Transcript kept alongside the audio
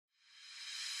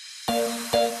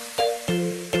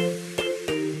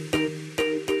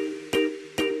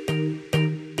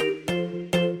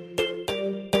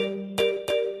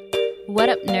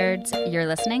You're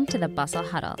listening to the Bustle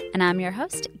Huddle, and I'm your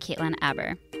host, Caitlin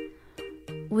Aber.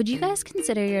 Would you guys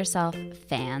consider yourself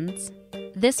fans?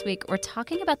 This week, we're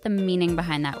talking about the meaning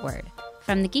behind that word.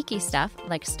 From the geeky stuff,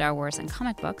 like Star Wars and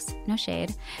comic books, no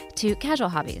shade, to casual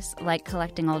hobbies, like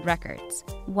collecting old records.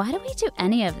 Why do we do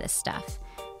any of this stuff?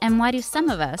 And why do some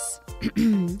of us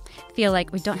feel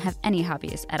like we don't have any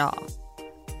hobbies at all?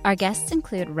 Our guests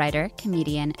include writer,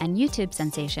 comedian, and YouTube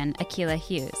sensation Akilah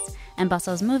Hughes, and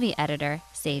Bustle's movie editor,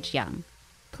 Sage Young.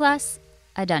 Plus,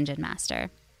 a dungeon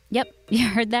master. Yep, you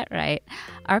heard that right.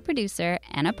 Our producer,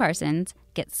 Anna Parsons,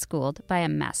 gets schooled by a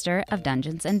master of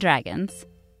Dungeons and Dragons.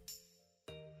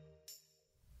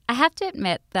 I have to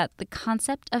admit that the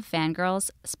concept of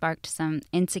fangirls sparked some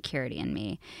insecurity in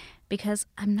me because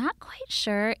I'm not quite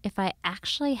sure if I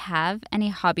actually have any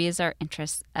hobbies or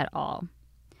interests at all.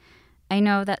 I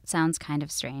know that sounds kind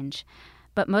of strange,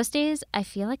 but most days I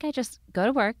feel like I just go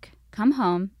to work, come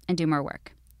home, and do more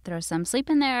work. Throw some sleep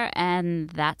in there, and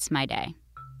that's my day.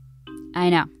 I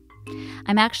know.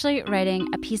 I'm actually writing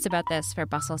a piece about this for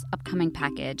Bustle's upcoming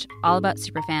package, all about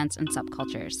superfans and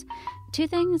subcultures. Two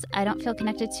things I don't feel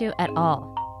connected to at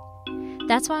all.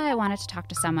 That's why I wanted to talk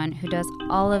to someone who does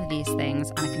all of these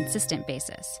things on a consistent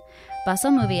basis.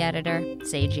 Bustle movie editor,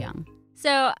 Sage Young.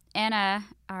 So Anna,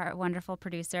 our wonderful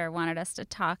producer, wanted us to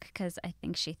talk because I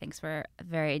think she thinks we're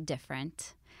very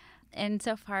different.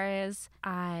 Insofar as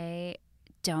I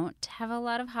don't have a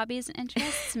lot of hobbies and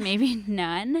interests, maybe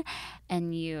none,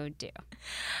 and you do.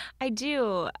 I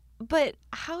do, but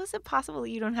how is it possible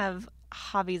that you don't have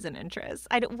hobbies and interests?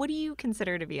 What do you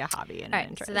consider to be a hobby and an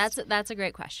interest? So that's a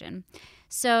great question.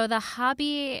 So the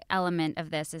hobby element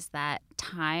of this is that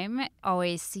time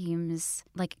always seems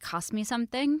like it costs me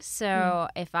something. So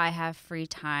if I have free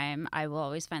time, I will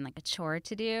always find like a chore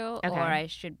to do, or I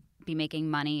should be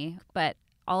making money. But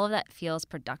all of that feels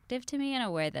productive to me in a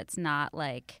way that's not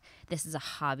like this is a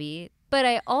hobby. But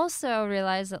I also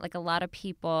realize that like a lot of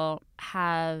people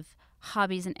have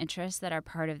hobbies and interests that are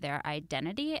part of their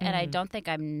identity. And I don't think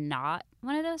I'm not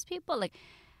one of those people. Like,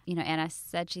 you know, Anna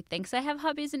said she thinks I have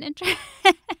hobbies and interests.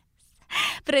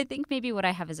 But I think maybe what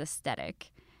I have is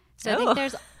aesthetic. So I think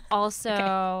there's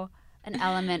also an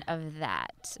element of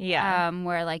that. Yeah.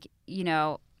 Where like, you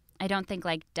know, I don't think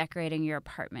like decorating your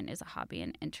apartment is a hobby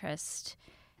and interest.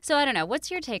 So I don't know.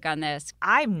 What's your take on this?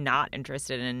 I'm not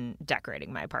interested in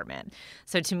decorating my apartment.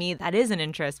 So to me, that is an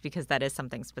interest because that is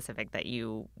something specific that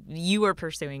you are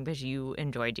pursuing because you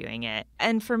enjoy doing it.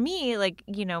 And for me, like,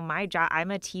 you know, my job,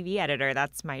 I'm a TV editor.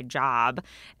 That's my job.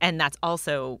 And that's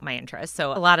also my interest.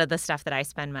 So a lot of the stuff that I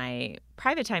spend my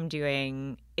private time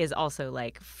doing is also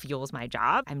like fuels my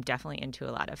job. I'm definitely into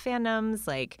a lot of fandoms.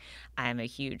 Like I'm a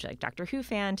huge like Doctor Who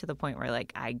fan to the point where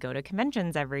like I go to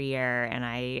conventions every year and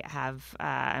I have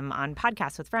I'm on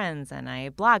podcasts with friends and I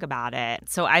blog about it.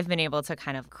 So I've been able to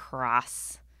kind of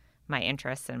cross my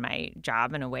interests and my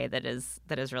job in a way that is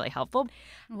really helpful.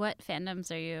 What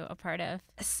fandoms are you a part of?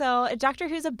 So Doctor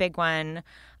Who's a big one.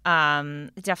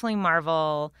 Definitely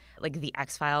Marvel. Like the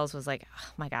X-Files was like,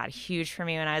 oh my God, huge for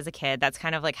me when I was a kid. That's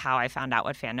kind of like how I found out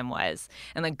what fandom was.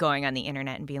 And like going on the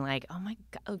internet and being like, oh my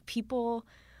God, people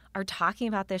are talking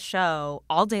about this show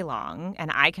all day long and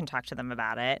I can talk to them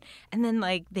about it. And then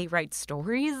like they write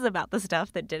stories about the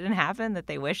stuff that didn't happen that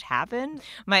they wish happened.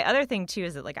 My other thing too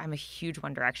is that like I'm a huge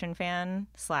One Direction fan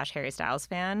 / Harry Styles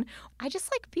fan. I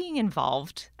just like being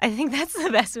involved. I think that's the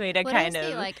best way to what kind does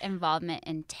of the like involvement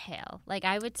entail? Like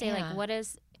I would say like what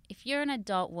is if you're an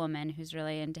adult woman who's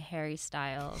really into Harry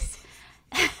Styles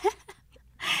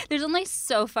there's only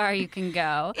so far you can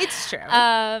go. It's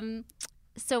true.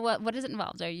 So what is it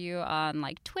involved? Are you on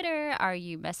like Twitter? Are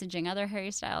you messaging other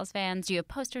Harry Styles fans? Do you have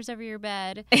posters over your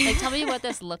bed? Like tell me what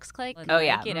this looks like. Oh like,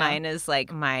 yeah, you know. Mine is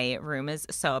like my room is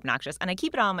so obnoxious and I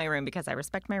keep it all in my room because I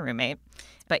respect my roommate.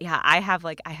 But yeah, I have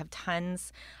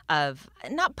tons of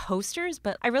not posters,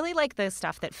 but I really like the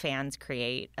stuff that fans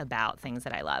create about things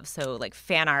that I love. So like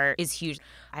fan art is huge.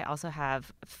 I also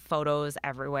have photos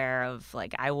everywhere of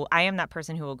like I am that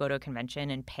person who will go to a convention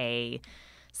and pay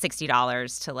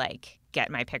 $60 to like get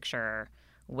my picture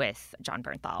with John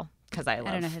Bernthal because I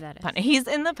don't know who that is. He's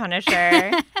in The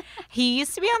Punisher. He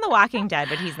used to be on The Walking Dead,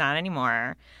 but he's not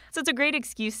anymore. So it's a great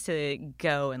excuse to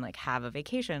go and like have a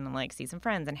vacation and like see some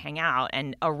friends and hang out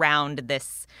and around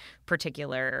this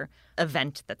particular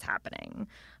event that's happening.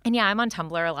 And yeah, I'm on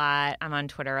Tumblr a lot. I'm on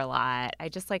Twitter a lot. I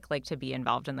just like to be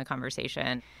involved in the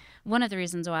conversation. One of the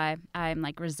reasons why I'm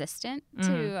like resistant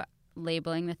to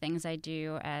labeling the things I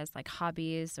do as like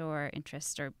hobbies or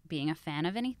interests or being a fan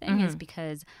of anything is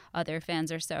because other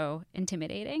fans are so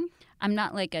intimidating. I'm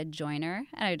not like a joiner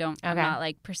and I'm not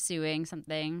like pursuing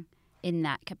something in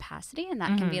that capacity, and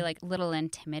that can be like a little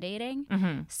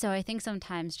intimidating. So I think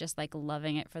sometimes just like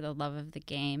loving it for the love of the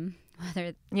game,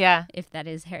 whether if that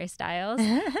is Harry Styles,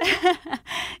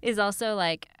 is also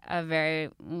like a very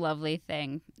lovely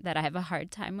thing that I have a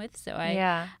hard time with. So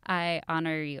I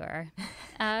honor your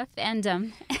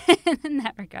fandom in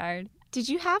that regard. Did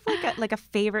you have like a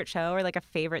favorite show or like a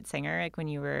favorite singer like when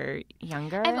you were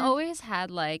younger? I've always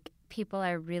had like people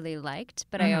I really liked,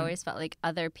 but I always felt like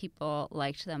other people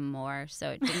liked them more,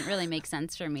 so it didn't really make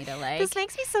sense for me to like. This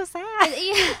makes me so sad.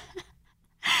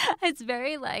 It's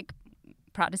very like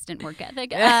Protestant work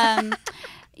ethic.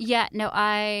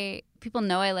 People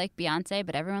know I like Beyonce,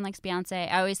 but everyone likes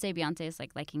Beyonce. I always say Beyonce is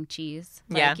like liking cheese.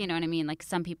 Like, you know what I mean? Like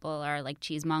some people are like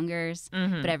cheesemongers,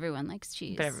 but everyone likes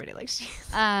cheese. But everybody likes cheese.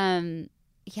 I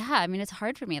mean, it's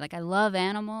hard for me. Like I love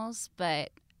animals, but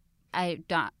I'm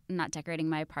not decorating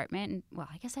my apartment. And, well,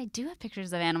 I guess I do have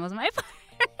pictures of animals in my apartment.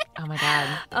 Oh my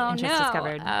God. Interest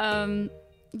discovered.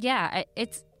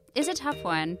 It's a tough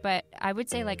one, but I would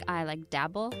say like I like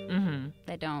dabble.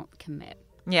 I don't commit.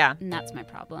 Yeah. And that's my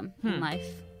problem in life.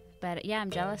 But yeah, I'm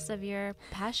jealous of your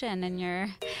passion and your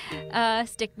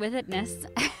stick-with-itness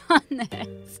on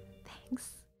this. Thanks.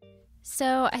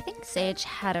 So I think Sage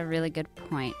had a really good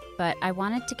point, but I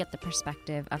wanted to get the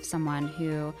perspective of someone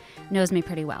who knows me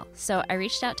pretty well. So I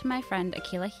reached out to my friend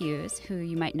Akilah Hughes, who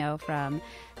you might know from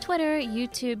Twitter,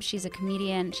 YouTube. She's a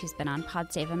comedian. She's been on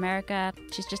Pod Save America.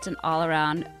 She's just an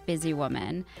all-around busy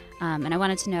woman. And I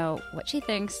wanted to know what she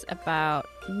thinks about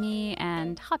me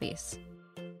and hobbies.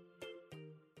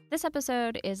 This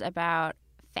episode is about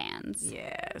fans.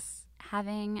 Yes.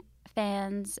 Having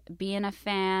fans, being a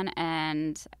fan,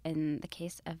 and in the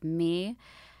case of me,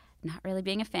 not really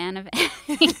being a fan of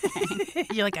anything.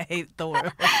 You're like, I hate the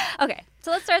world. Okay,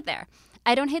 so let's start there.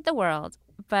 I don't hate the world,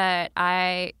 but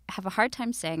I have a hard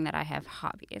time saying that I have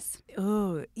hobbies.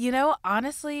 Ooh,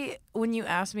 honestly, when you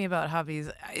asked me about hobbies,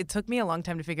 it took me a long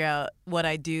time to figure out what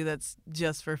I do that's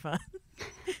just for fun.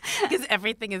 Because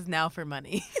everything is now for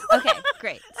money. Okay,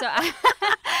 great. So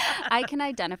I can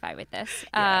identify with this.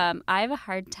 I have a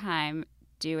hard time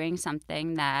doing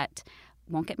something that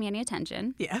won't get me any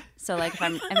attention. Yeah. So like if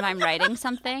I'm writing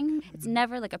something, it's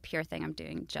never like a pure thing I'm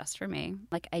doing just for me.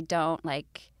 Like I don't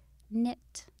like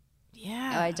knit.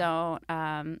 Yeah. I don't.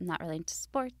 Not really into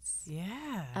sports.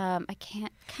 Yeah. I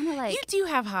can't kind of like. You do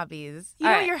have hobbies. You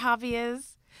know what your hobby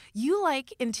is? You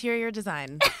like interior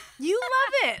design. You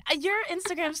love it. Your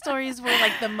Instagram stories were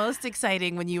like the most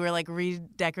exciting when you were like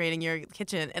redecorating your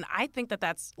kitchen. And I think that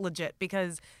that's legit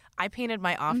because I painted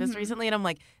my office recently and I'm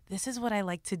like, this is what I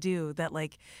like to do. That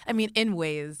like, I mean, in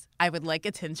ways I would like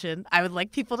attention. I would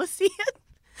like people to see it.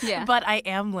 Yeah. But I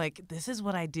am like, this is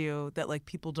what I do that like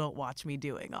people don't watch me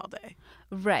doing all day.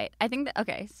 Right. I think that,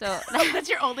 okay, so. That's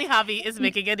your only hobby is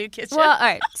making a new kitchen. Well, all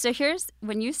right. So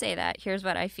when you say that, here's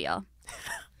what I feel.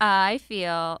 I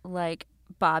feel like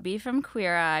Bobby from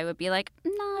Queer Eye would be like,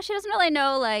 no, she doesn't really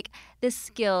know like the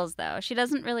skills though. She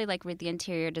doesn't really like read the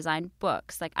interior design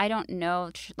books. Like I don't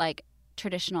know like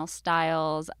traditional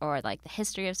styles or like the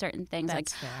history of certain things.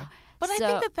 That's like fair. But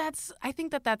so, I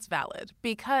think that's valid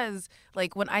because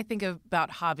like when I think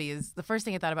about hobbies, the first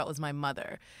thing I thought about was my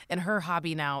mother, and her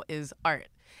hobby now is art,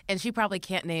 and she probably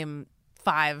can't name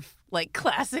 5 like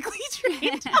classically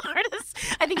trained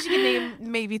artists. I think she can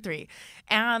name maybe 3,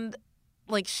 and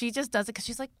like she just does it because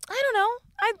she's like, I don't know,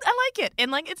 I like it, and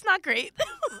like it's not great,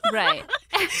 right?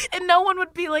 And no one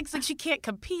would be like she can't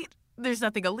compete. There's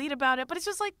nothing elite about it, but it's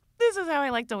just like, this is how I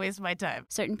like to waste my time.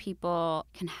 Certain people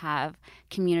can have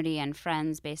community and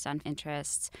friends based on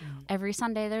interests. Every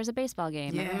Sunday there's a baseball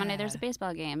game. Yeah. Every Monday there's a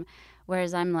baseball game.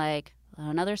 Whereas I'm like,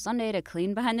 another Sunday to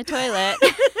clean behind the toilet.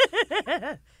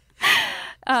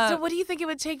 So what do you think it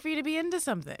would take for you to be into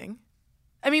something?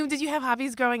 I mean, did you have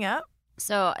hobbies growing up?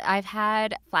 So I've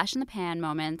had flash in the pan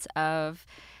moments of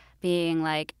being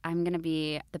like, I'm going to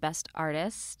be the best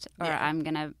artist, or I'm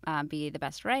going to be the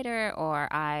best writer, or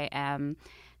I am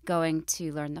going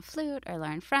to learn the flute or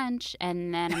learn French,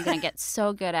 and then I'm going to get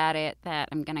so good at it that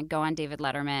I'm going to go on David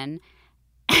Letterman.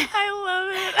 I love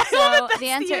it. So the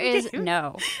answer is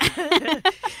no.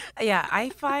 Yeah, I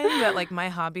find that like my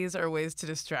hobbies are ways to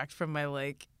distract from my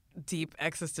like deep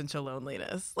existential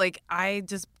loneliness. Like I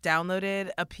just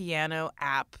downloaded a piano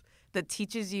app that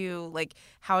teaches you like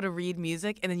how to read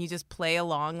music, and then you just play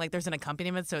along. Like there's an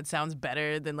accompaniment, so it sounds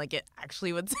better than like it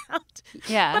actually would sound.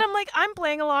 Yeah. But I'm like, I'm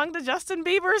playing along to Justin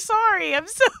Bieber. Sorry, I'm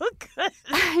so good.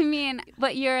 I mean,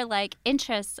 but your like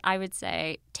interests, I would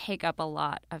say, take up a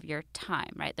lot of your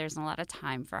time, right? There's a lot of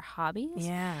time for hobbies.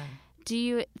 Yeah. Do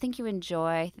you think you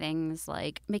enjoy things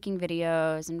like making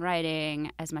videos and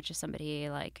writing as much as somebody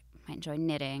like might enjoy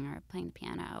knitting or playing the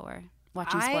piano or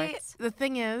watching sports? The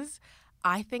thing is,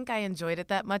 I think I enjoyed it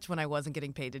that much when I wasn't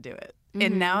getting paid to do it. Mm-hmm.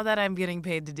 And now that I'm getting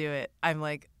paid to do it, I'm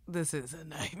like, this is a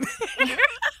nightmare.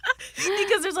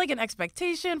 Because there's like an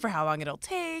expectation for how long it'll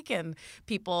take, and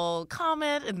people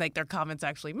comment, and like their comments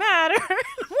actually matter.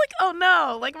 I'm like, oh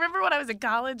no. Like, remember when I was in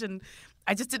college and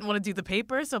I just didn't want to do the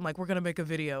paper? So I'm like, we're going to make a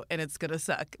video and it's going to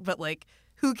suck. But like,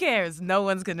 who cares? No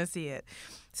one's going to see it.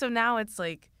 So now it's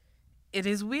like, it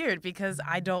is weird because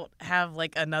I don't have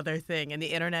like another thing, and the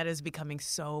internet is becoming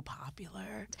so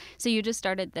popular. So you just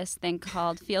started this thing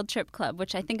called Field Trip Club,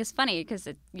 which I think is funny because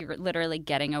you're literally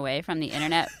getting away from the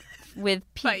internet with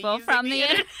people from the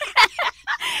internet.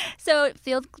 So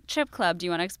Field Trip Club, do you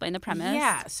want to explain the premise?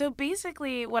 Yeah. So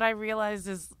basically what I realized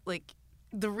is like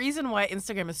the reason why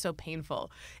Instagram is so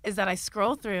painful is that I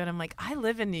scroll through and I'm like, I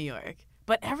live in New York,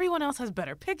 but everyone else has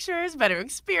better pictures, better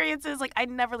experiences. Like, I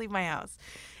never leave my house.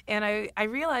 And I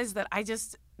realized that I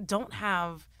just don't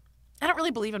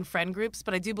really believe in friend groups,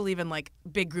 but I do believe in like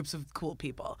big groups of cool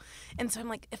people. And so I'm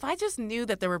like, if I just knew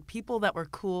that there were people that were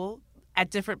cool at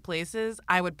different places,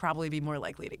 I would probably be more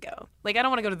likely to go. Like, I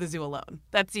don't want to go to the zoo alone.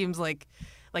 That seems like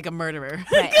a murderer.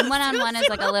 Right. And one-on-one is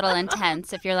like a little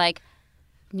intense. If you're like,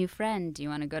 new friend, do you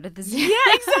want to go to the zoo?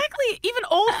 Yeah, exactly. Even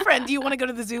old friend, do you want to go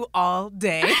to the zoo all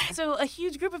day? So a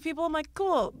huge group of people, I'm like,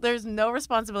 cool. There's no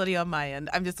responsibility on my end.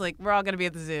 I'm just like, we're all going to be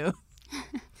at the zoo.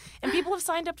 And people have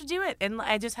signed up to do it. And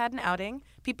I just had an outing.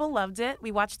 People loved it.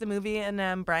 We watched the movie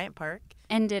in Bryant Park.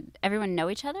 And did everyone know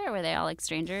each other, or were they all like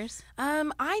strangers?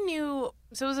 I knew,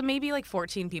 so it was maybe like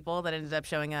 14 people that ended up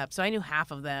showing up. So I knew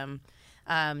half of them.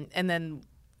 And then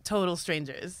total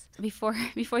strangers. Before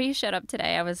you showed up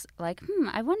today, I was like,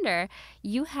 I wonder,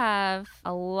 you have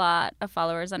a lot of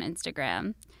followers on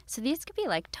Instagram. So these could be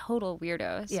like total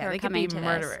weirdos who are coming to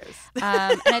murderers. This.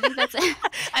 And I think that's...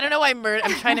 I don't know why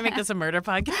I'm trying to make this a murder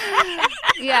podcast.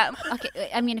 Yeah.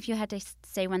 Okay. I mean, if you had to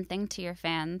say one thing to your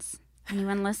fans,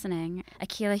 anyone listening,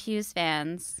 Akilah Hughes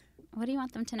fans, what do you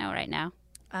want them to know right now?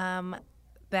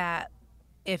 That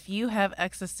if you have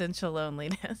existential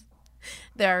loneliness,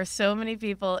 there are so many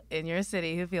people in your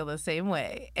city who feel the same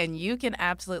way, and you can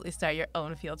absolutely start your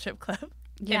own field trip club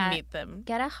and meet them.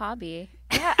 Get a hobby.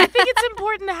 Yeah, I think it's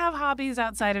important to have hobbies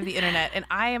outside of the internet, and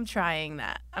I am trying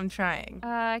that. I'm trying.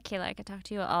 Kayla, I could talk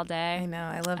to you all day. I know.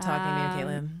 I love talking to you,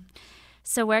 Caitlin.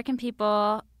 So where can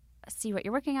people see what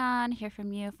you're working on, hear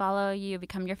from you, follow you,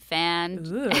 become your fan,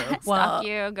 stalk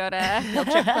you, go to Field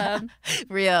Trip Club?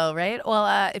 Real, right?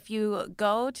 Well, if you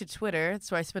go to Twitter,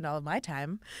 it's where I spend all of my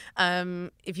time.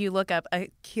 If you look up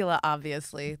Akilah,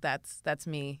 obviously, that's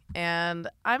me. And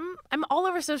I'm all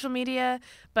over social media,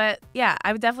 but yeah,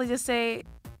 I would definitely just say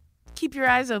keep your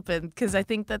eyes open, because I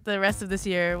think that the rest of this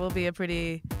year will be a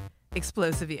pretty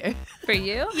explosive year. For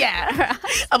you? Yeah.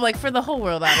 I'm like, for the whole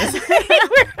world, honestly.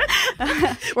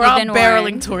 We're all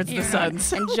barreling towards the sun.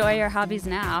 So. Enjoy your hobbies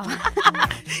now.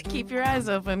 Keep your eyes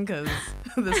open, because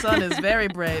the sun is very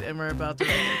bright and we're about to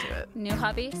run into it. New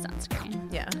hobby,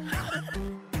 sunscreen. Yeah.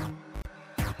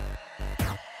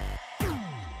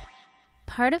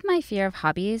 Part of my fear of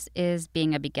hobbies is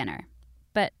being a beginner.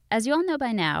 But as you all know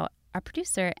by now, our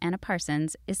producer, Anna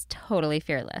Parsons, is totally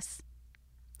fearless.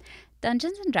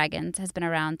 Dungeons & Dragons has been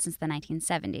around since the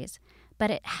 1970s, but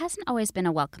it hasn't always been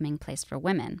a welcoming place for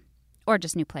women, or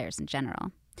just new players in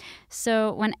general.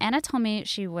 So when Anna told me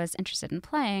she was interested in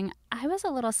playing, I was a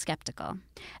little skeptical.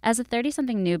 As a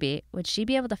 30-something newbie, would she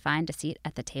be able to find a seat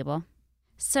at the table?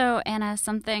 So, Anna,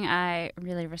 something I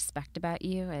really respect about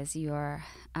you is your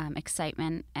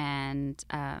excitement and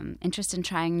interest in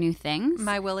trying new things.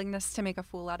 My willingness to make a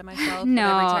fool out of myself.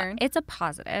 No, it's a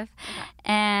positive. Okay.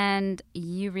 And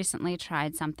you recently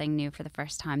tried something new for the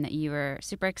first time that you were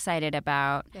super excited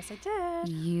about. Yes, I did.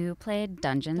 You played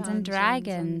Dungeons and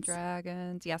Dragons.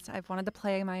 Yes, I've wanted to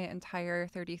play my entire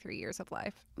 33 years of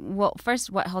life. Well, first,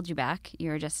 what held you back?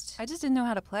 I just didn't know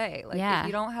how to play. Like, yeah. If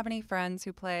you don't have any friends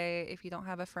who play, if you don't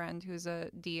have a friend who's a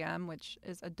DM, which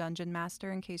is a dungeon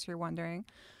master, in case you're wondering,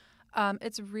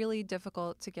 it's really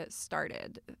difficult to get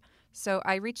started. So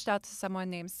I reached out to someone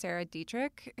named Sarah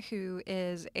Dietrich, who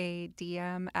is a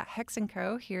DM at Hex &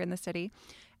 Co. here in the city.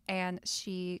 And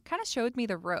she kind of showed me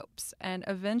the ropes and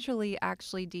eventually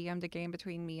actually DM'd a game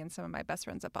between me and some of my best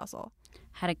friends at Bustle.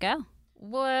 How'd it go?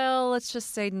 Well, let's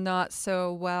just say not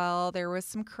so well. There was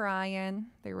some crying.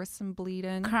 There was some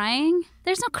bleeding. Crying?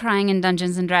 There's no crying in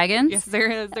Dungeons and Dragons. Yes, there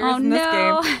is. There is in this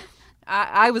game.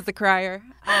 I was the crier.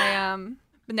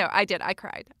 But no, I did. I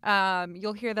cried.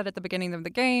 You'll hear that at the beginning of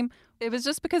the game. It was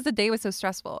just because the day was so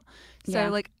stressful.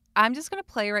 So, I'm just going to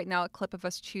play right now a clip of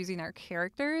us choosing our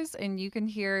characters, and you can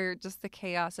hear just the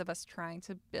chaos of us trying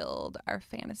to build our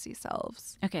fantasy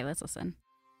selves. Okay, let's listen.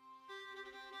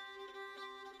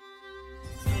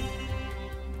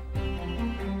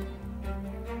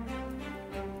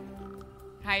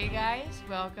 Hi, you guys.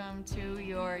 Welcome to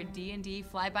your D&D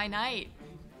Fly-By-Night.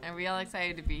 Are we all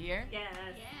excited to be here? Yes.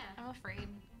 Yeah. I'm afraid.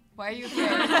 Why are you afraid?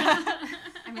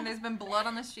 I mean, there's been blood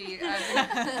on the sheet.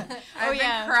 I've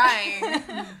been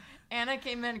crying. Anna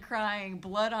came in crying,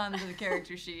 blood on the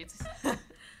character sheets.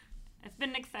 It's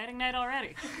been an exciting night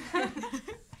already.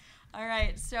 All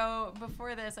right, so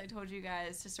before this, I told you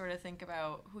guys to sort of think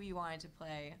about who you wanted to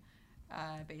play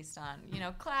based on,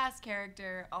 class,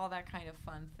 character, all that kind of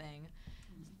fun thing.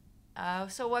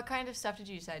 So what kind of stuff did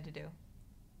you decide to do?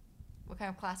 What kind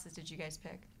of classes did you guys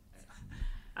pick?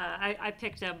 I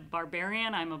picked a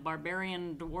barbarian. I'm a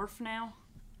barbarian dwarf now.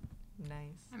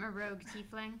 Nice. I'm a rogue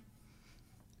tiefling.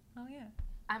 Oh, yeah.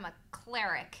 I'm a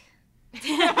cleric.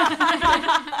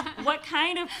 What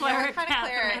kind of cleric? what kind of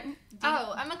cleric?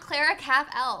 Oh, I'm a cleric half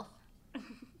elf.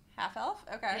 Half elf?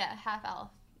 Okay. Yeah, half elf.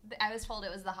 I was told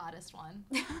it was the hottest one.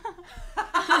 Is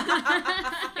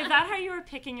that how you were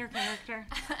picking your character?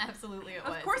 Absolutely it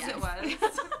was. Of course yes. it was.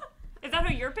 Is that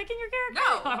how you're picking your character?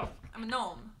 No. Oh. I'm a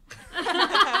gnome.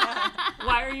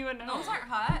 Why are you a gnome? Gnomes aren't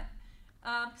hot.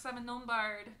 Because I'm a gnome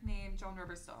bard named John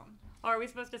Riverstone. Or are we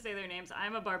supposed to say their names?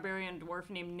 I'm a barbarian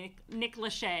dwarf named Nick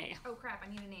Lachey. Oh crap, I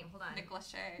need a name. Hold on. Nick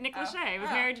Lachey. Nick Lachey was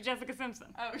married to Jessica Simpson.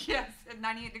 Oh, yes. At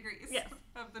 98 Degrees. Yes.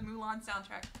 Of the Mulan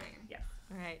soundtrack fame. Yes.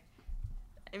 All right.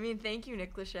 I mean, thank you,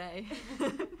 Nick Lachey.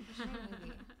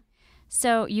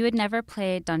 So you had never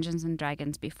played Dungeons and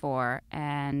Dragons before,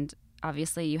 and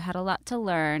obviously you had a lot to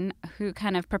learn. Who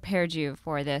kind of prepared you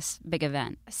for this big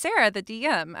event? Sarah, the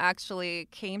DM, actually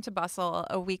came to Bustle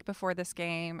a week before this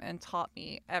game and taught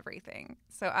me everything.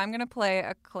 So I'm going to play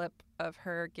a clip of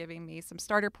her giving me some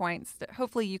starter points that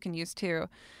hopefully you can use too.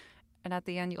 And at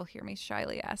the end, you'll hear me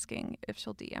shyly asking if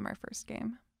she'll DM our first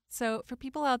game. So for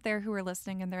people out there who are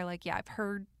listening and they're like, yeah, I've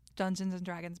heard Dungeons and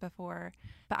Dragons before,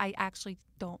 but I actually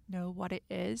don't know what it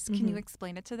is. Can you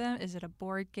explain it to them? Is it a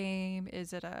board game?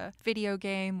 Is it a video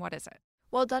game? What is it?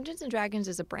 Well, Dungeons & Dragons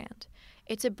is a brand.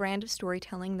 It's a brand of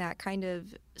storytelling that kind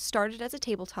of started as a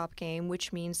tabletop game,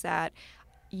 which means that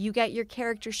you get your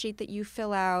character sheet that you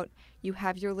fill out, you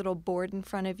have your little board in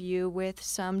front of you with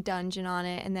some dungeon on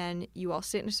it, and then you all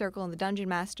sit in a circle and the dungeon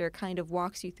master kind of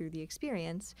walks you through the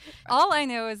experience. All I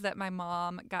know is that my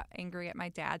mom got angry at my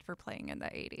dad for playing in the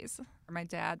 80s. My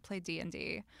dad played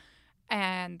D&D,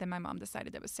 and then my mom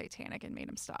decided it was satanic and made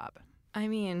him stop. I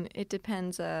mean, it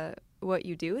depends what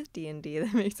you do with D&D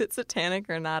that makes it satanic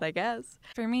or not, I guess.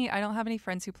 For me, I don't have any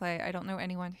friends who play. I don't know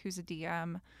anyone who's a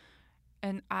DM.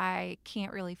 And I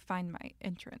can't really find my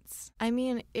entrance. I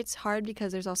mean, it's hard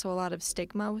because there's also a lot of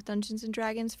stigma with Dungeons &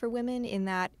 Dragons for women in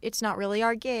that it's not really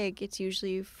our gig. It's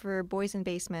usually for boys in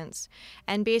basements.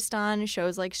 And based on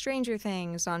shows like Stranger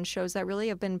Things, on shows that really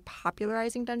have been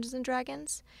popularizing Dungeons &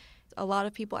 Dragons, a lot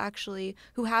of people actually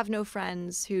who have no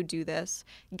friends who do this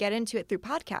get into it through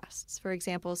podcasts. For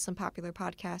example, some popular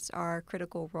podcasts are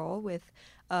Critical Role with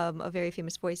a very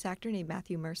famous voice actor named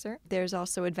Matthew Mercer. There's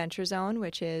also Adventure Zone,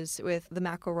 which is with the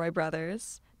McElroy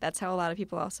brothers. That's how a lot of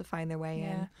people also find their way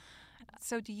in.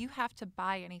 So do you have to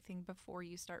buy anything before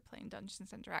you start playing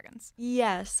Dungeons & Dragons?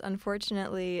 Yes,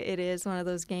 unfortunately, it is one of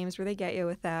those games where they get you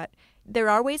with that. There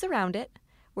are ways around it,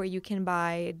 where you can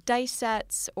buy dice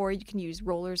sets or you can use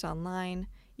rollers online.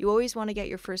 You always want to get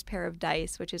your first pair of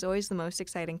dice, which is always the most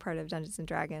exciting part of Dungeons &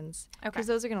 Dragons, because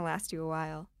those are going to last you a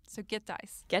while. So get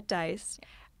dice. Get dice.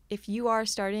 If you are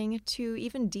starting to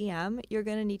even DM, you're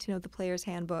going to need to know the player's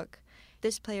handbook.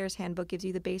 This player's handbook gives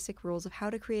you the basic rules of how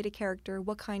to create a character,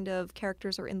 what kind of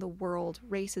characters are in the world,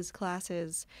 races,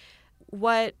 classes,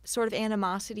 what sort of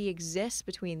animosity exists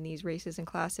between these races and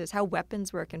classes, how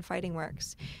weapons work and fighting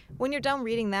works. When you're done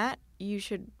reading that, you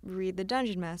should read the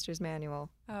Dungeon Master's Manual.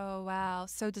 Oh, wow.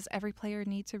 So does every player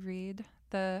need to read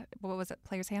the,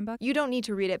 player's handbook? You don't need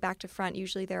to read it back to front.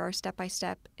 Usually there are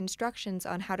step-by-step instructions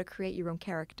on how to create your own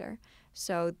character.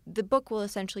 So the book will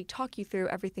essentially talk you through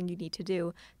everything you need to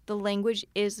do. The language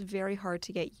is very hard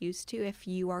to get used to if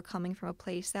you are coming from a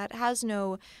place that has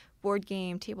no board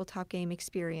game, tabletop game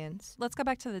experience. Let's go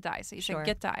back to the dice. So you Sure. said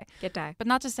get die. Get die. But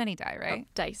not just any die, right?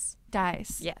 Oh, dice.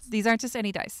 Dice. Yes. These aren't just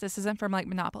any dice. This isn't from like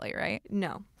Monopoly, right?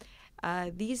 No.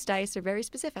 These dice are very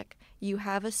specific. You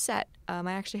have a set.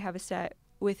 I actually have a set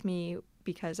with me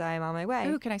because I'm on my way.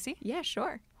 Ooh, can I see? Yeah,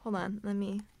 sure. Hold on. Let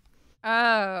me.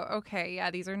 Oh, okay. Yeah,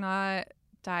 these are not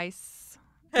dice.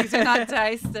 These are not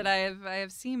dice that I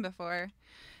have seen before.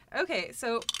 Okay,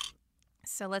 so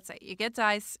So let's say you get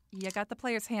dice, you got the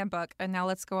player's handbook, and now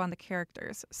let's go on the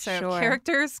characters. So Sure.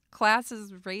 characters,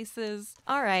 classes, races.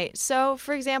 All right. So,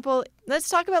 for example, let's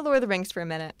talk about Lord of the Rings for a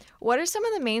minute. What are some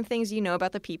of the main things you know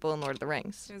about the people in Lord of the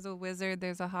Rings? There's a wizard,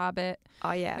 there's a hobbit,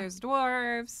 Oh, yeah. there's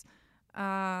dwarves,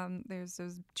 there's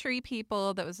those tree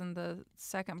people that was in the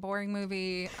second boring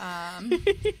movie.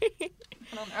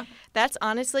 I don't know. That's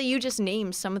honestly, you just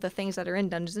named some of the things that are in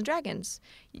Dungeons and Dragons.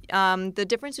 The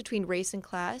difference between race and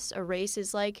class, a race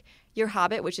is like your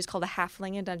hobbit, which is called a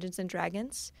halfling in Dungeons and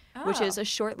Dragons, which is a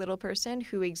short little person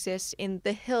who exists in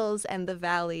the hills and the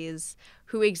valleys,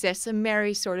 who exists a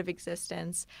merry sort of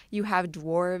existence. You have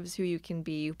dwarves who you can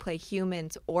be, you play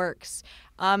humans, orcs.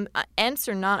 Ents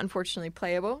are not unfortunately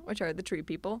playable, which are the tree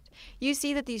people. You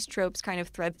see that these tropes kind of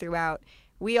thread throughout.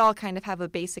 We all kind of have a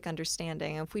basic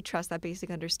understanding. And if we trust that basic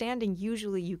understanding,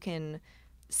 usually you can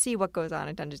see what goes on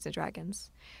in Dungeons & Dragons.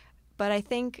 But I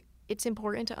think it's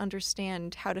important to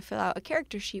understand how to fill out a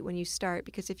character sheet when you start,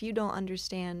 because if you don't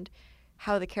understand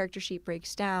how the character sheet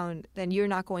breaks down, then you're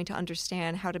not going to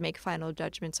understand how to make final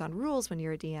judgments on rules when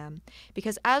you're a DM.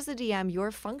 Because as the DM, you're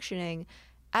functioning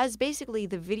as basically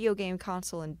the video game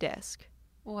console and disc.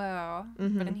 Whoa.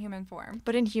 But in human form.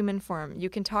 But in human form. You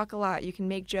can talk a lot. You can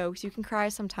make jokes. You can cry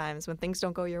sometimes when things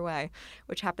don't go your way,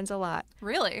 which happens a lot.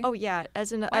 Really? Oh, yeah.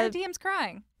 As in, Why are DMs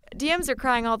crying? DMs are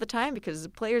crying all the time because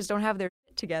players don't have their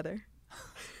shit together.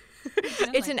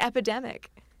 It's an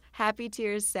epidemic. Happy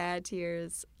tears, sad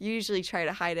tears. You usually try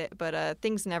to hide it, but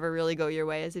things never really go your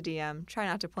way as a DM. Try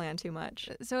not to plan too much.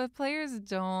 So if players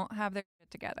don't have their shit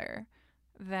together,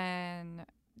 then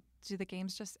do the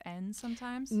games just end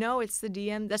sometimes? No, it's the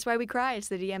DM. That's why we cry. It's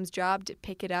the DM's job to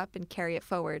pick it up and carry it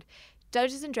forward.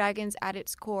 Dungeons & Dragons, at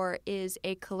its core, is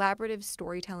a collaborative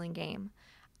storytelling game.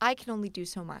 I can only do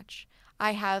so much.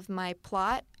 I have my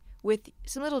plot with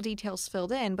some little details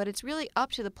filled in, but it's really up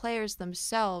to the players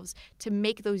themselves to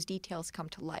make those details come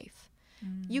to life.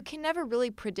 You can never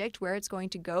really predict where it's going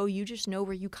to go. You just know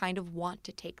where you kind of want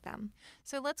to take them.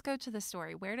 So let's go to the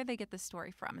story. Where do they get the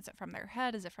story from? Is it from their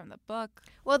head? Is it from the book?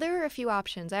 Well, there are a few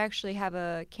options. I actually have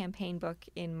a campaign book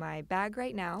in my bag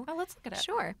right now. Oh, let's look at it.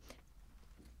 Sure.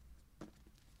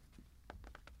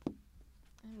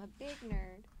 I'm a big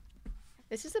nerd.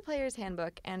 This is the player's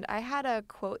handbook, and I had a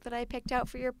quote that I picked out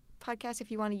for your podcast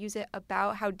if you want to use it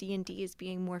about how D&D is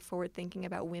being more forward-thinking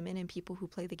about women and people who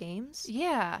play the games.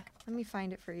 Yeah. Let me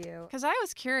find it for you. Because I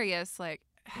was curious, like,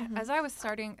 as I was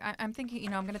starting, I'm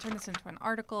thinking, I'm going to turn this into an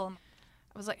article.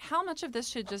 I was like, how much of this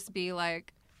should just be,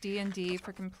 like, D&D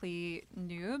for complete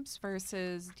noobs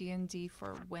versus D&D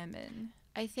for women?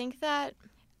 I think that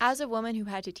as a woman who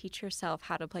had to teach herself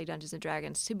how to play Dungeons &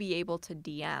 Dragons to be able to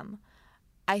DM,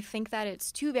 I think that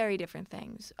it's two very different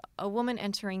things. A woman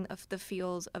entering the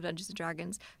fields of Dungeons &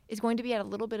 Dragons is going to be at a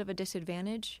little bit of a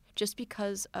disadvantage just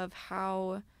because of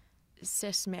how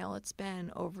cis male it's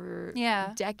been over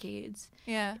decades.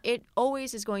 Yeah. It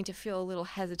always is going to feel a little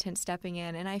hesitant stepping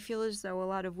in, and I feel as though a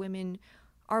lot of women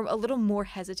are a little more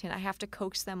hesitant. I have to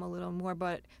coax them a little more,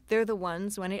 but they're the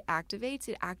ones, when it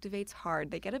activates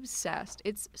hard. They get obsessed.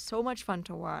 It's so much fun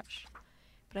to watch.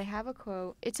 But I have a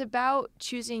quote. It's about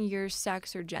choosing your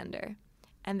sex or gender.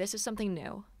 And this is something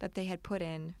new that they had put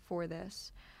in for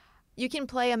this. You can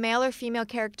play a male or female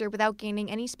character without gaining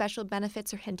any special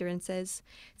benefits or hindrances.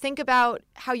 Think about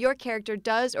how your character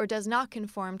does or does not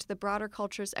conform to the broader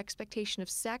culture's expectation of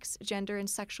sex, gender, and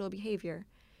sexual behavior.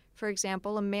 For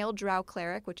example, a male drow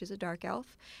cleric, which is a dark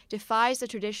elf, defies the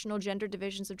traditional gender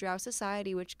divisions of drow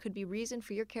society, which could be reason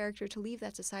for your character to leave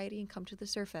that society and come to the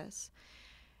surface.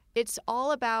 It's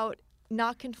all about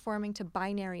not conforming to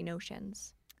binary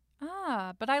notions.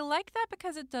 But I like that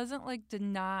because it doesn't, like,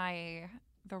 deny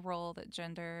the role that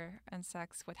gender and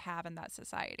sex would have in that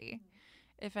society.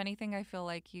 If anything, I feel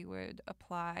like you would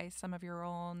apply some of your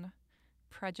own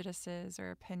prejudices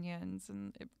or opinions,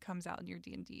 and it comes out in your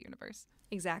D&D universe.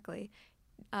 Exactly.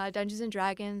 Dungeons &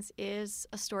 Dragons is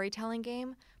a storytelling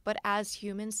game, but as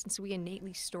humans, since we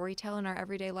innately storytell in our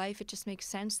everyday life, it just makes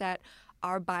sense that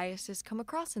our biases come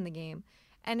across in the game.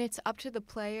 And it's up to the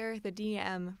player, the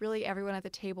DM, really everyone at the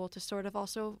table to sort of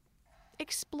also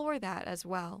explore that as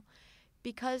well.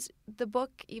 Because the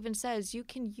book even says you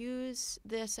can use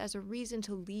this as a reason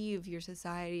to leave your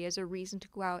society, as a reason to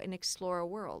go out and explore a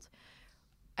world.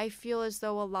 I feel as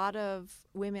though a lot of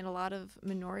women, a lot of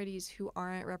minorities who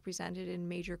aren't represented in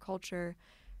major culture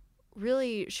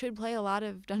really should play a lot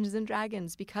of Dungeons &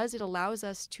 Dragons because it allows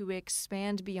us to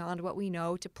expand beyond what we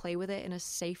know, to play with it in a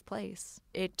safe place.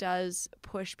 It does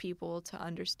push people to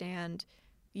understand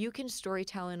you can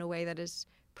storytell in a way that is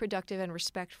productive and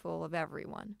respectful of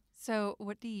everyone. So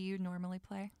what do you normally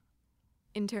play?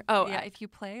 Yeah, if you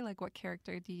play, like, what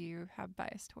character do you have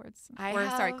bias towards?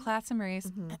 Class and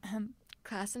race.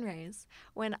 Class and race.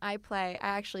 When I play, I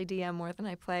actually DM more than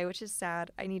I play, which is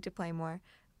sad. I need to play more.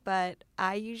 But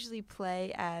I usually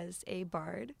play as a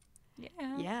bard.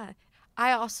 Yeah.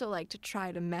 I also like to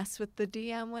try to mess with the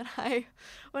DM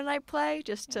when I play,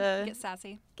 just to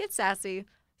Get sassy.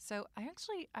 So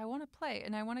I want to play,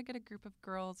 and I want to get a group of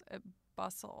girls at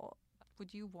Bustle.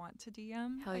 Would you want to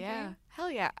DM? Hell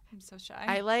yeah. I'm so shy.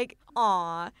 I like,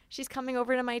 aw, she's coming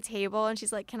over to my table and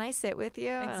she's like, can I sit with you?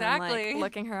 And I'm like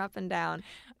looking her up and down.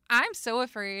 I'm so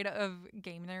afraid of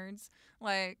game nerds.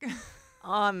 Like,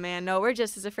 oh man, no, we're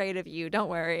just as afraid of you. Don't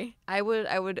worry. I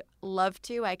would love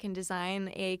to. I can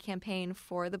design a campaign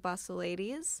for the Bustle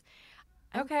ladies.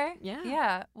 okay. Yeah.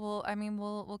 Yeah. Well, I mean,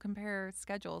 we'll compare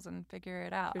schedules and figure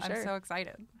it out. For sure. I'm so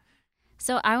excited.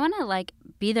 So I want to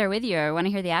be there with you. I want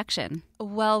to hear the action.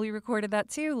 Well, we recorded that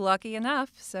too, lucky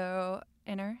enough. So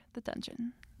enter the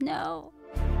dungeon. No.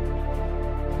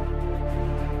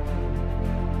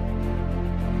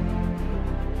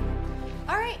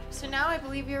 All right, so now I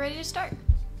believe you're ready to start.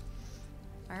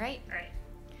 All right.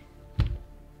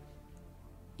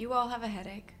 You all have a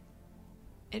headache.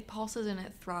 It pulses and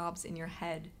it throbs in your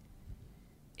head.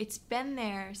 It's been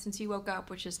there since you woke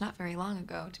up, which is not very long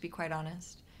ago, to be quite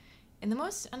honest, in the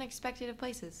most unexpected of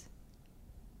places.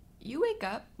 You wake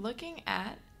up looking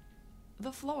at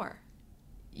the floor.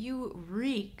 You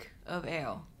reek of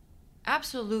ale.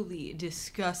 Absolutely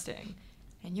disgusting.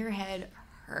 And your head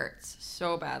hurts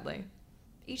so badly.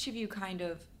 Each of you kind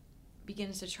of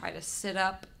begins to try to sit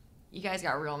up. You guys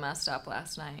got real messed up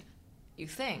last night. You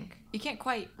think. You can't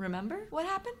quite remember what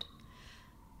happened.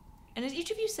 And as each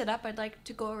of you sit up, I'd like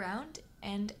to go around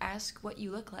and ask what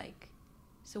you look like,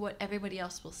 so what everybody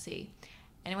else will see.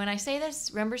 And when I say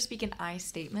this, remember speak in I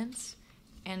statements.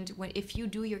 And if you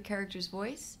do your character's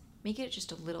voice, make it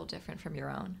just a little different from your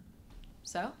own.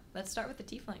 So, let's start with the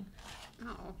tiefling.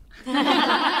 Oh.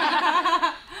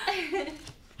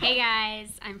 Hey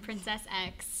guys, I'm Princess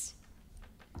X.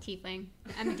 Tiefling.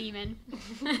 I'm a demon.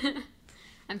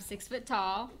 I'm 6 foot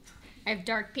tall. I have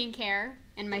dark pink hair,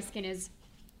 and my skin is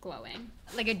glowing.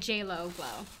 Like a J-Lo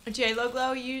glow. A J-Lo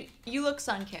glow? You look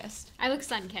sun-kissed. I look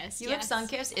sun-kissed, You look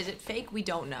sun-kissed? Is it fake? We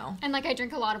don't know. And I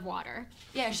drink a lot of water.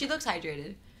 Yeah, she looks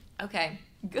hydrated. Okay,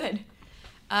 good.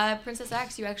 Princess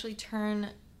Axe, you actually turn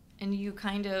and you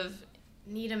kind of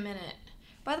need a minute.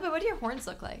 By the way, what do your horns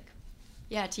look like?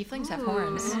 Yeah, tieflings have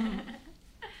horns.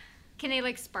 Can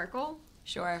they sparkle?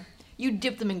 Sure. You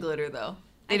dip them in glitter though.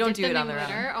 They don't do it on their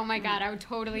own. Oh my god, I would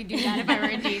totally do that if I were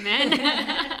a demon.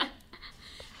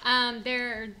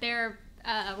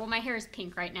 Well, my hair is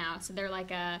pink right now, so they're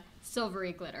like a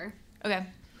silvery glitter. Okay.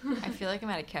 I feel like I'm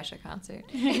at a Kesha concert.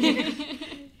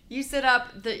 You sit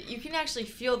up, you can actually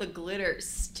feel the glitter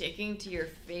sticking to your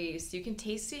face. You can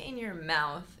taste it in your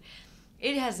mouth.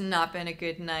 It has not been a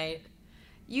good night.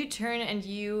 You turn and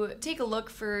you take a look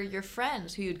for your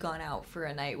friends who you'd gone out for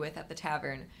a night with at the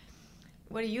tavern.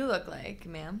 What do you look like,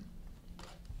 ma'am?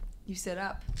 You sit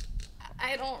up.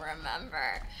 I don't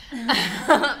remember.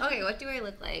 Okay, what do I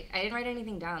look like? I didn't write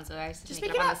anything down, so I just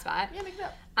make it up on the spot. Yeah, make it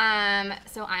up.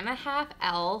 So I'm a half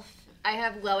elf. I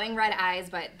have glowing red eyes,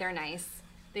 but they're nice.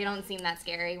 They don't seem that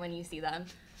scary when you see them.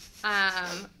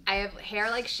 I have hair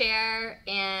like Cher,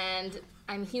 and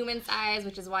I'm human size,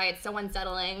 which is why it's so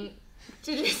unsettling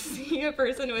to just see a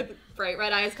person with bright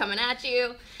red eyes coming at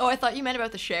you. Oh, I thought you meant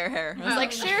about the Cher hair. I was like,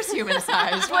 Cher's human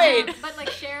sized. Wait. But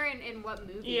Cher in what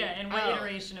movie? Yeah, in what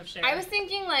iteration of Cher? I was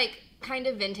thinking kind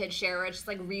of vintage Cher, where it's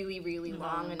just really, really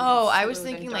long. And I was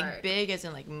smooth thinking and dark. big as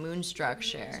in Moonstruck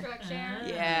Cher. Moonstruck Cher?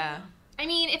 Yeah. I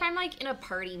mean, if I'm in a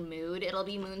party mood, it'll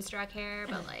be Moonstruck hair,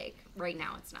 but right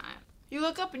now it's not. You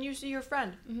look up and you see your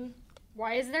friend. Mm-hmm.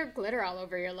 Why is there glitter all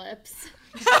over your lips?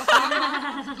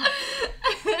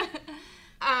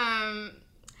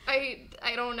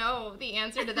 I don't know the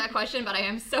answer to that question, but I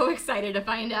am so excited to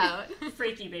find out.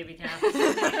 Freaky baby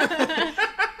cat.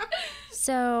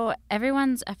 So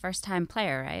everyone's a first-time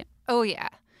player, right? Oh, yeah.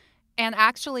 And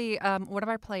actually, one of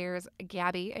our players,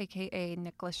 Gabby, a.k.a.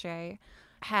 Nick Lachey,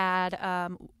 had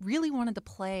really wanted to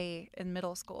play in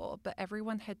middle school, but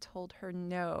everyone had told her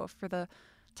no for the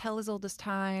tell as old as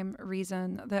time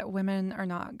reason that women are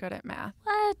not good at math.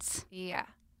 What? Yeah.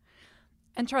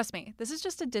 And trust me, this is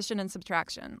just addition and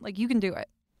subtraction. You can do it.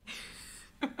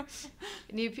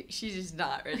 She's just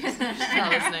not ready. She's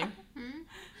not listening.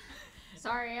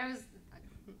 Sorry, I was...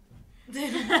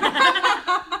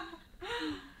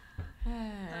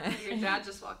 Your dad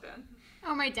just walked in.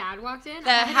 Oh, my dad walked in? The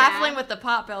Hi, halfling Dad. with the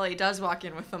pot belly does walk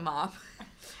in with the mop.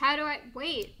 How do I...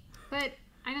 Wait, but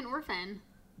I'm an orphan.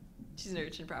 She's an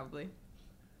urchin, probably.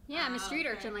 Yeah, I'm a street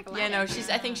urchin like a Yeah, no,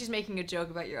 I think she's making a joke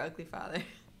about your ugly father.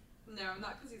 No,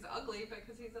 not because he's ugly, but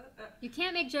because he's a... You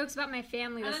can't make jokes about my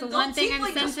family. That's the And one thing I'm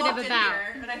Tiefling just sensitive walked in about.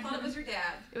 here, and I thought it was your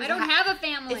dad. I don't have a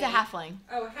family. It's a halfling.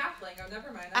 Oh, a halfling. Oh,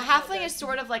 never mind. A halfling is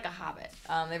sort of like a hobbit.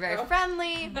 They're very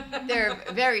friendly. They're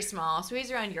very small, so he's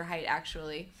around your height,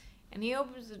 actually. And he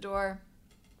opens the door,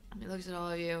 and he looks at all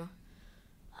of you,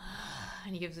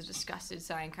 and he gives a disgusted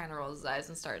sigh and kind of rolls his eyes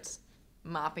and starts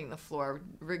mopping the floor,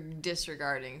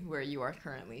 disregarding where you are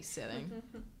currently sitting.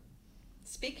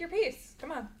 Speak your piece.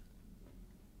 Come on.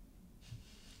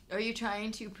 Are you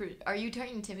trying to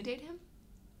intimidate him?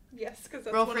 Yes, because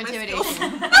that's Roll one for of my intimidation.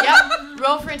 skills. Yep.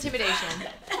 Roll for intimidation.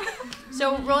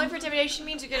 So rolling for intimidation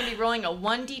means you're going to be rolling a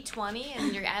 1d20,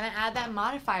 and you're going to add that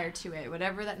modifier to it,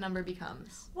 whatever that number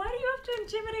becomes. Why do you have to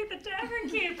intimidate the tavern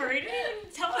keeper? He didn't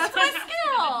even tell us That's my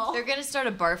skill. They're going to start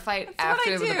a bar fight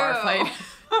after the bar fight.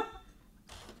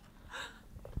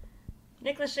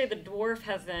 Nick Lachey the dwarf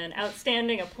has an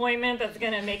outstanding appointment that's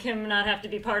going to make him not have to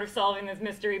be part of solving this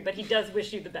mystery, but he does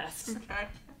wish you the best. Okay.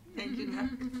 Thank you, Nick.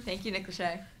 Thank you, Nick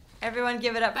Lachey. Everyone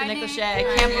give it up for Bye, Nick Nick.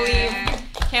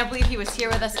 Lachey. Can't believe he was here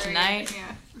with us tonight.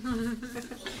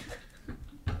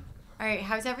 All right,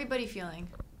 how's everybody feeling?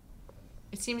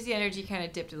 It seems the energy kind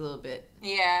of dipped a little bit.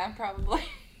 Yeah, probably.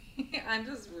 I'm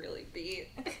just really beat,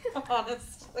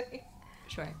 honestly.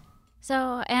 Sure.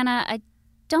 So, Anna, I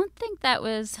don't think that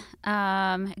was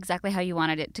exactly how you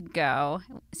wanted it to go.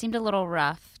 It seemed a little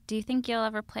rough. Do you think you'll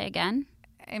ever play again?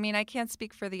 I mean, I can't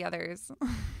speak for the others.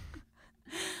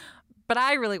 But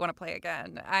I really want to play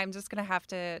again. I'm just going to have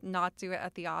to not do it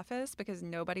at the office because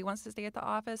nobody wants to stay at the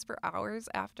office for hours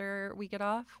after we get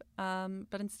off.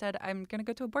 But instead, I'm going to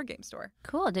go to a board game store.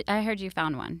 Cool. I heard you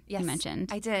found one. Yes, You mentioned.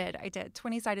 I did.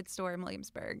 20-sided store in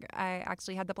Williamsburg. I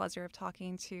actually had the pleasure of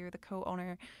talking to the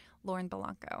co-owner, Lauren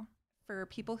Belanco. For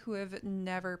people who have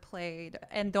never played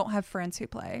and don't have friends who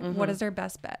play, what is their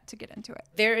best bet to get into it?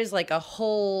 There is like a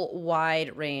whole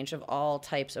wide range of all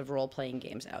types of role-playing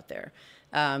games out there.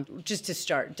 Just to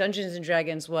start, Dungeons and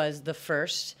Dragons was the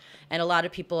first, and a lot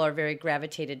of people are very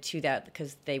gravitated to that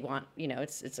because they want,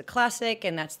 it's a classic,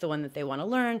 and that's the one that they want to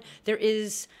learn. There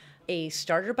is a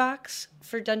starter box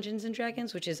for Dungeons and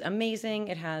Dragons, which is amazing.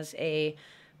 It has a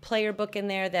player book in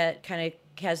there that kind of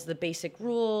has the basic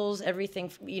rules, everything,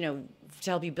 to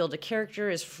help you build a character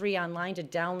is free online to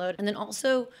download. And then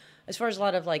also, as far as a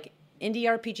lot of like indie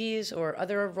RPGs or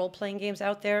other role-playing games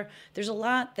out there, there's a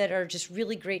lot that are just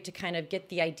really great to kind of get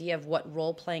the idea of what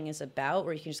role-playing is about,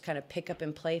 where you can just kind of pick up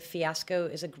and play. Fiasco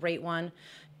is a great one.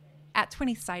 At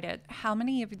 20-sided, how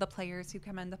many of the players who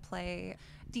come in to play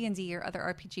D&D or other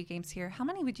RPG games here, how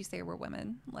many would you say were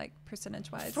women, like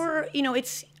percentage-wise?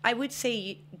 I would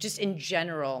say just in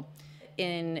general,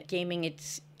 in gaming,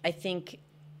 I think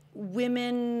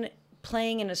women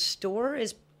playing in a store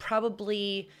is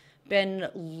probably been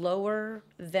lower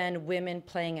than women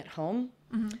playing at home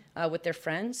with their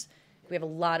friends. We have a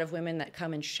lot of women that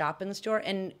come and shop in the store,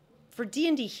 and for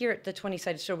D&D here at the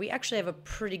 20-sided store, we actually have a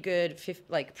pretty good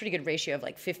ratio of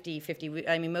like 50-50.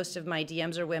 I mean, most of my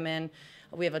DMs are women.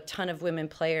 We have a ton of women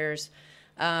players.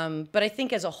 But I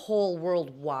think as a whole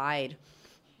worldwide,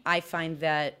 I find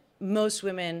that most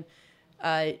women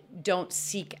don't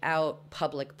seek out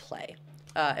public play.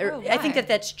 I think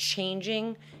that's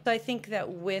changing. So I think that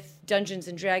with Dungeons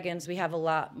and Dragons, we have a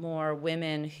lot more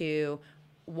women who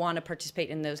want to participate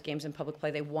in those games in public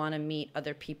play. They want to meet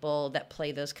other people that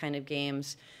play those kind of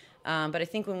games. But I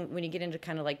think when you get into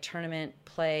kind of like tournament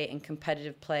play and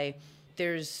competitive play,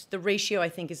 there's the ratio I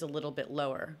think is a little bit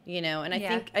lower, and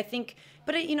I think,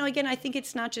 but again, I think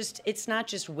it's not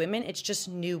just women, it's just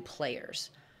new players.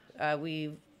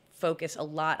 We focus a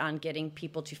lot on getting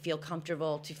people to feel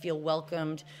comfortable, to feel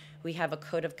welcomed. We have a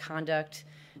code of conduct,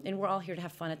 and we're all here to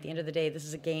have fun at the end of the day. This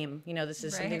is a game. This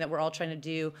is something that we're all trying to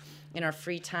do in our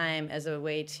free time as a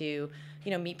way to,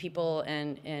 meet people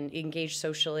and engage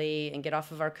socially and get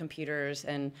off of our computers.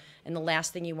 And the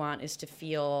last thing you want is to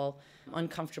feel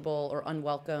uncomfortable or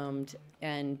unwelcomed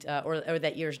and or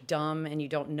that you're dumb and you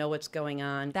don't know what's going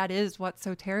on. That is what's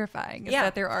so terrifying, is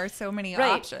that there are so many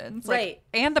Right. options.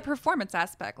 And the performance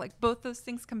aspect, like both those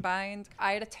things combined.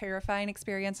 I had a terrifying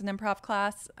experience in improv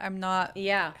class. I'm not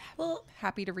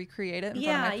happy to recreate it in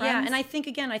front of my friends. Yeah,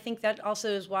 and I think that also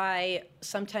is why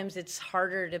sometimes it's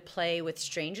harder to play with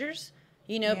strangers,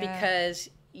 because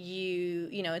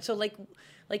and so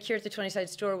like here at the 20-sided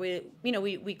store,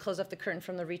 we close off the curtain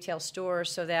from the retail store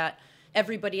so that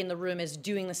everybody in the room is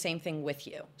doing the same thing with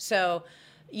you. So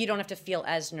you don't have to feel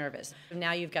as nervous.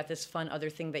 Now you've got this fun other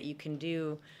thing that you can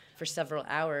do for several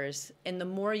hours. And the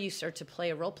more you start to play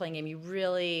a role-playing game, you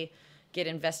really get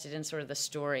invested in sort of the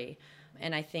story.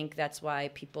 And I think that's why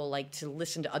people like to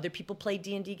listen to other people play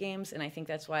D&D games. And I think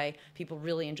that's why people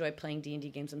really enjoy playing D&D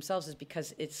games themselves, is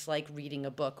because it's like reading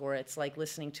a book, or it's like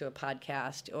listening to a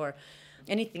podcast, or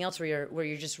anything else where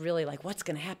you're just really like, what's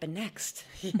going to happen next?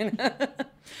 You know?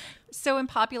 So in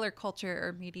popular culture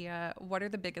or media, what are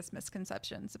the biggest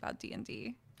misconceptions about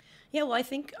D&D? Yeah, well, I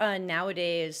think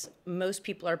nowadays most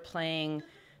people are playing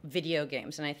video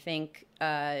games, and I think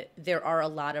there are a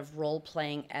lot of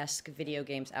role-playing-esque video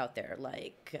games out there,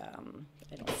 like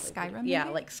Skyrim. Yeah,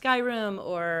 maybe? like Skyrim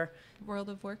or World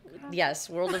of Warcraft. Yes,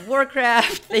 World of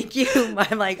Warcraft. Thank you.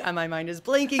 My mind is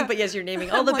blinking, but yes, you're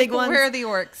naming all the big ones. Where are the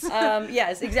orcs?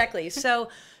 Yes, exactly. So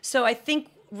I think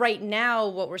right now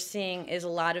what we're seeing is a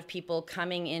lot of people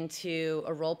coming into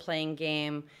a role-playing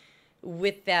game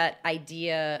with that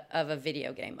idea of a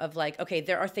video game, of like, okay,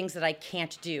 there are things that I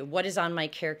can't do. What is on my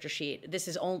character sheet?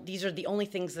 These are the only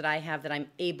things that I have that I'm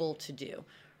able to do,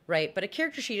 right? But a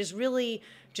character sheet is really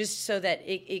just so that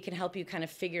it can help you kind of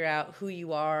figure out who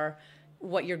you are,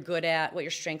 what you're good at, what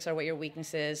your strengths are, what your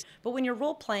weaknesses. But when you're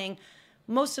role-playing,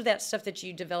 most of that stuff that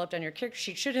you developed on your character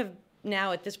sheet should have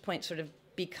now at this point sort of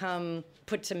become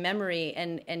put to memory,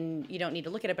 and you don't need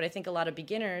to look at it. But I think a lot of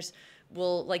beginners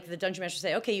will, like the dungeon master,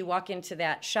 say, okay, you walk into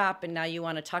that shop and now you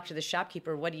want to talk to the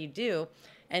shopkeeper. What do?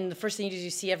 And the first thing you do is you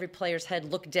see every player's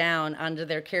head look down onto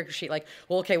their character sheet like,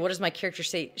 well, okay, what does my character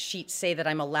sheet say that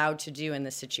I'm allowed to do in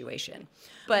this situation?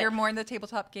 But you're more into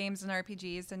tabletop games and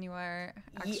RPGs than you are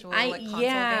actual console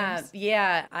games?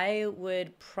 Yeah. I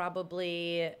would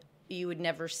probably... You would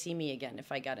never see me again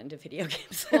if I got into video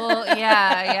games. Well,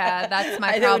 yeah, that's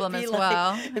my problem as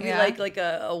well. It'd be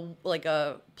like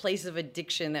a place of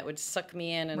addiction that would suck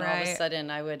me in, and all of a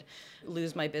sudden I would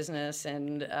lose my business,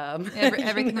 and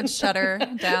everything would shutter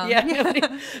down.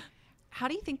 Yeah. How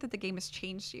do you think that the game has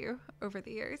changed you over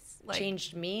the years?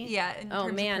 Changed me? Yeah. In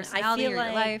terms of I personality feel or like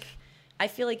your life. I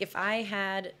feel like if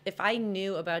I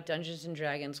knew about Dungeons and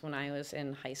Dragons when I was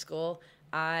in high school,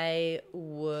 I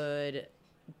would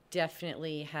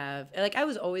definitely have, like, I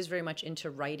was always very much into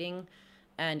writing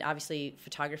and obviously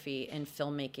photography and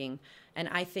filmmaking. And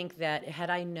I think that had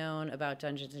I known about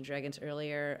Dungeons and Dragons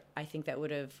earlier, I think that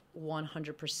would have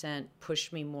 100%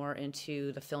 pushed me more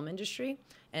into the film industry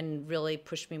and really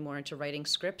pushed me more into writing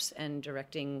scripts and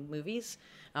directing movies.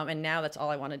 And now that's all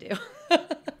I want to do.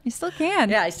 You still can.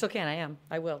 Yeah, I still can.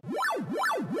 I will.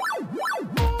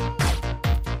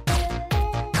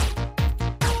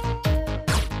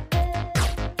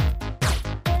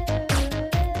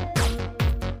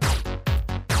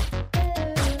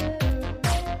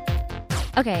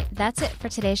 Okay, that's it for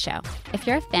today's show. If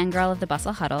you're a fangirl of the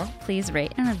Bustle Huddle, please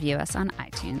rate and review us on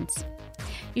iTunes.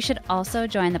 You should also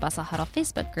join the Bustle Huddle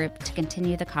Facebook group to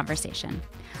continue the conversation.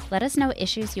 Let us know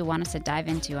issues you want us to dive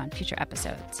into on future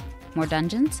episodes. More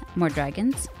dungeons, more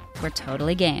dragons, we're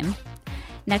totally game.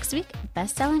 Next week,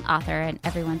 best-selling author and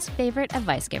everyone's favorite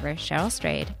advice giver, Cheryl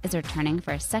Strayed, is returning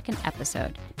for a second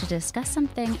episode to discuss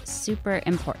something super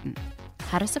important: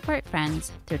 how to support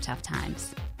friends through tough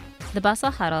times. The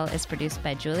Bustle Huddle is produced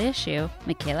by Julia Shu,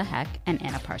 Michaela Heck, and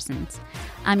Anna Parsons.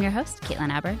 I'm your host,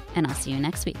 Caitlin Aber, and I'll see you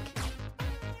next week.